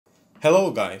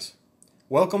Hello guys,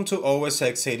 welcome to OS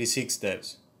x86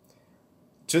 Devs.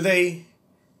 Today,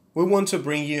 we want to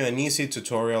bring you an easy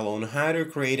tutorial on how to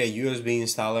create a USB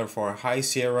installer for High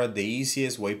Sierra the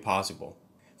easiest way possible.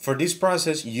 For this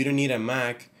process, you don't need a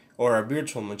Mac or a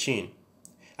virtual machine,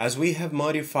 as we have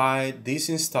modified this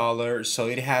installer so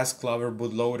it has Clover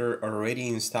bootloader already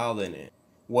installed in it.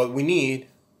 What we need,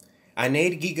 an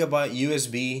 8GB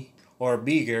USB or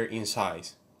bigger in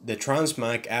size, the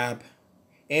Transmac app,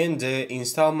 and the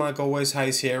install macOS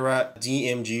High Sierra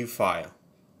DMG file.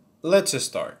 Let's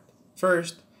start.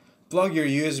 First, plug your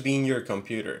USB in your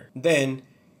computer. Then,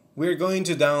 we're going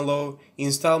to download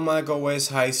install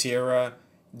macOS High Sierra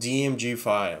DMG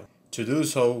file. To do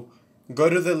so, go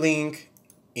to the link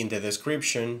in the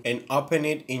description and open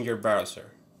it in your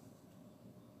browser.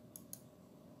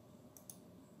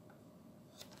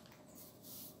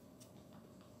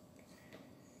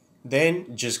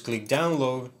 Then, just click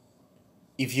download.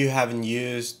 If you haven't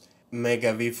used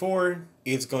Mega before,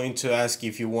 it's going to ask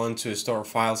if you want to store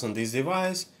files on this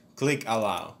device. Click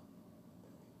Allow.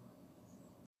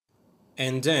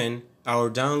 And then our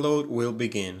download will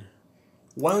begin.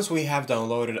 Once we have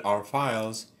downloaded our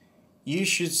files, you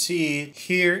should see it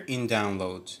here in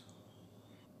Downloads.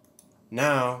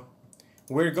 Now,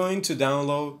 we're going to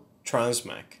download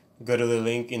Transmac. Go to the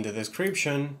link in the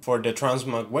description for the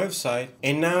Transmac website,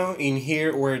 and now in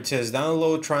here where it says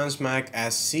download Transmac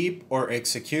as zip or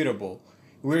executable,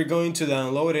 we're going to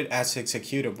download it as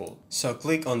executable. So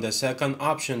click on the second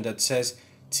option that says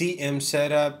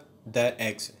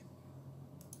tmsetup.exe.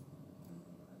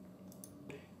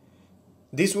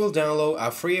 This will download a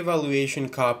free evaluation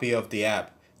copy of the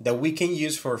app that we can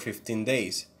use for 15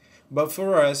 days, but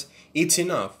for us it's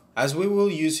enough as we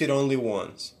will use it only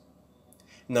once.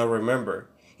 Now remember,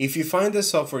 if you find the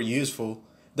software useful,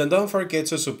 then don't forget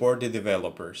to support the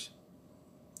developers.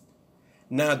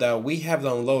 Now that we have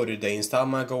downloaded the install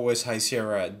macOS High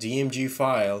Sierra DMG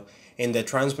file and the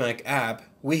Transmac app,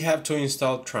 we have to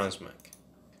install Transmac.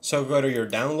 So go to your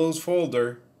Downloads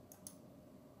folder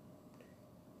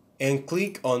and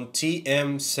click on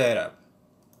TM Setup.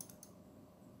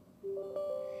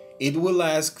 It will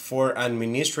ask for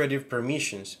administrative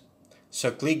permissions,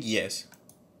 so click Yes.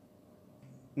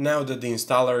 Now that the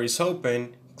installer is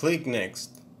open, click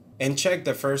Next and check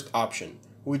the first option,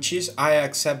 which is I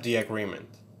accept the agreement,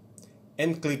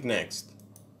 and click Next.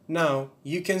 Now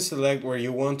you can select where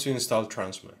you want to install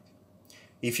Transmac.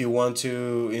 If you want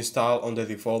to install on the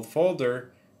default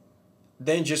folder,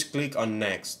 then just click on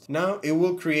Next. Now it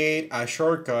will create a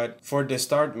shortcut for the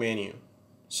Start menu,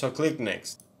 so click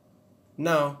Next.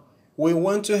 Now we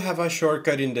want to have a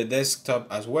shortcut in the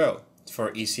desktop as well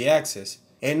for easy access.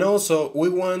 And also, we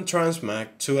want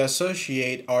Transmac to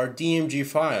associate our DMG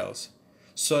files,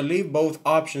 so leave both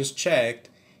options checked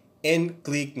and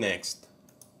click Next.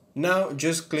 Now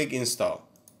just click Install.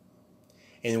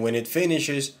 And when it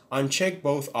finishes, uncheck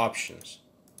both options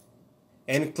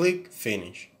and click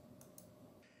Finish.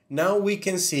 Now we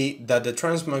can see that the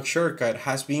Transmac shortcut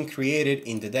has been created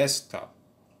in the desktop.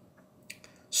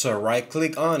 So right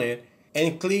click on it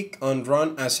and click on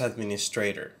Run as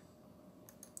Administrator.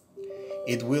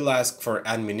 It will ask for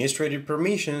administrative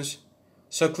permissions,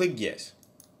 so click Yes.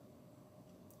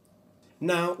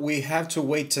 Now we have to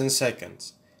wait 10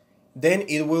 seconds. Then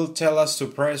it will tell us to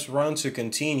press Run to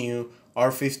continue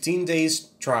our 15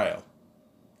 days trial.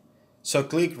 So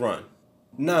click Run.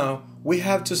 Now we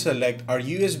have to select our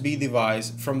USB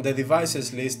device from the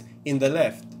devices list in the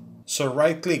left. So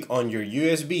right click on your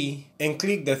USB and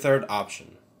click the third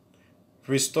option,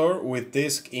 Restore with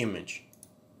Disk Image.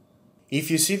 If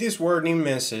you see this warning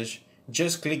message,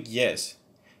 just click Yes.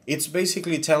 It's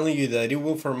basically telling you that it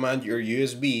will format your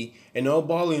USB and all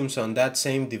volumes on that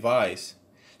same device.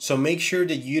 So make sure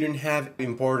that you don't have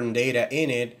important data in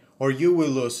it or you will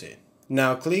lose it.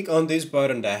 Now click on this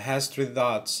button that has 3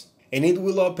 dots and it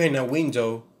will open a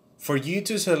window for you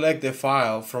to select the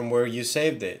file from where you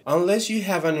saved it. Unless you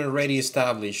have an already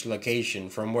established location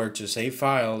from where to save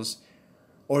files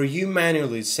or you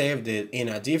manually saved it in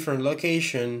a different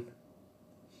location,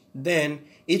 then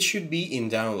it should be in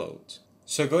Downloads.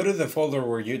 So go to the folder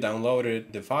where you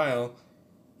downloaded the file,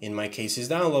 in my case is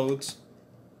Downloads,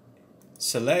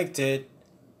 select it,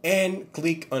 and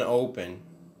click on Open.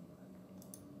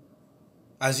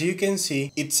 As you can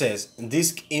see, it says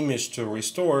Disk Image to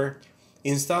Restore,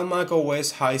 Install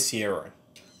macOS High Sierra.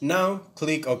 Now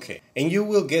click OK, and you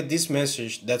will get this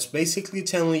message that's basically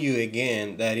telling you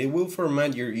again that it will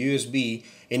format your USB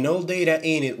and all data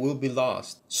in it will be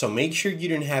lost. So make sure you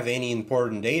don't have any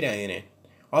important data in it,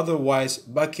 otherwise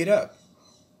back it up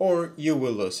or you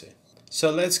will lose it. So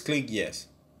let's click Yes.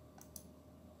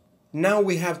 Now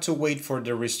we have to wait for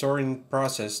the restoring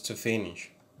process to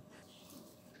finish.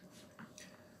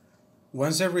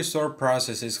 Once the restore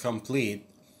process is complete,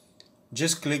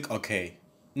 just click OK.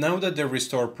 Now that the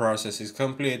restore process is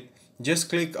complete, just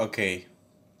click OK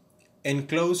and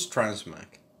close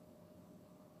Transmac.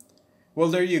 Well,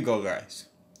 there you go, guys.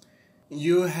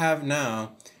 You have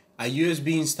now a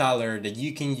USB installer that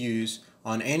you can use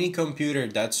on any computer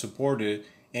that's supported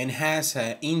and has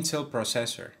an Intel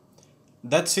processor.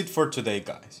 That's it for today,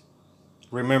 guys.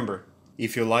 Remember,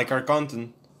 if you like our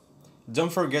content,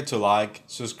 don't forget to like,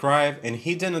 subscribe, and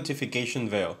hit the notification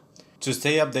bell to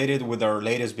stay updated with our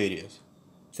latest videos.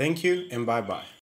 Thank you and bye-bye.